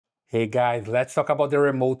Hey guys, let's talk about the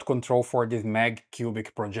remote control for this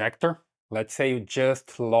Magcubic projector. Let's say you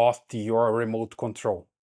just lost your remote control.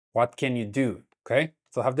 What can you do? Okay,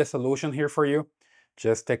 so I have the solution here for you.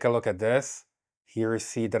 Just take a look at this. Here you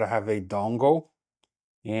see that I have a dongle,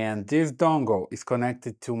 and this dongle is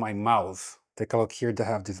connected to my mouse. Take a look here to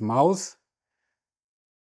have this mouse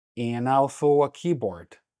and also a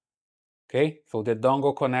keyboard. Okay, so the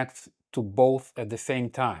dongle connects to both at the same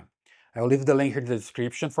time. I'll leave the link here in the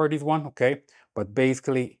description for this one, okay? But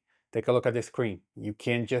basically, take a look at the screen. You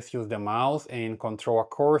can just use the mouse and control a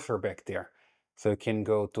cursor back there. So you can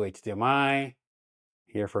go to HDMI.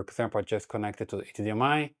 Here, for example, I just connected to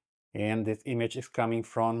HDMI, and this image is coming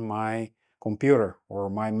from my computer or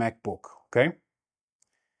my MacBook, okay?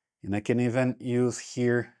 And I can even use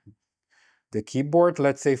here the keyboard.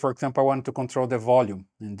 Let's say, for example, I want to control the volume.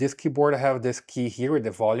 In this keyboard, I have this key here with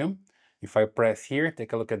the volume. If I press here,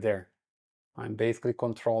 take a look at there. I'm basically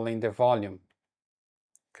controlling the volume.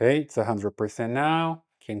 Okay, it's 100% now.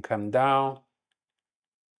 Can come down.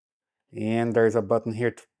 And there's a button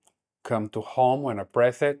here to come to home. When I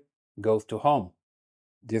press it, it goes to home.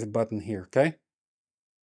 This button here, okay?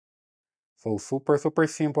 So super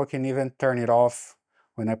simple. I can even turn it off.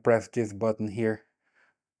 When I press this button here,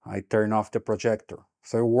 I turn off the projector.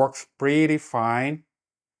 So it works pretty fine.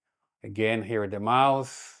 Again, here the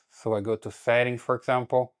mouse. So I go to settings, for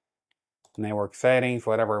example, network settings,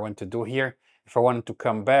 whatever I want to do here. If I want to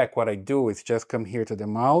come back, what I do is just come here to the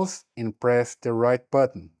mouse and press the right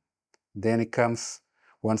button. Then it comes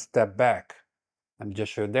one step back. I'm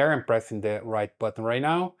just show there, I'm pressing the right button right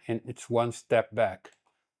now, and it's one step back.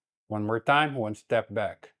 One more time, one step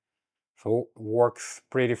back. So it works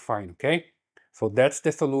pretty fine, okay? So that's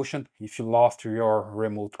the solution. If you lost your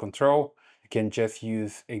remote control, you can just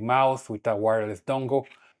use a mouse with a wireless dongle.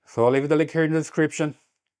 So I'll leave the link here in the description.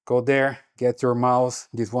 Go there, get your mouse.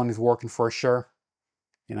 This one is working for sure.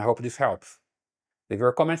 And I hope this helps. Leave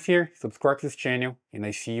your comments here, subscribe to this channel, and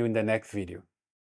I see you in the next video.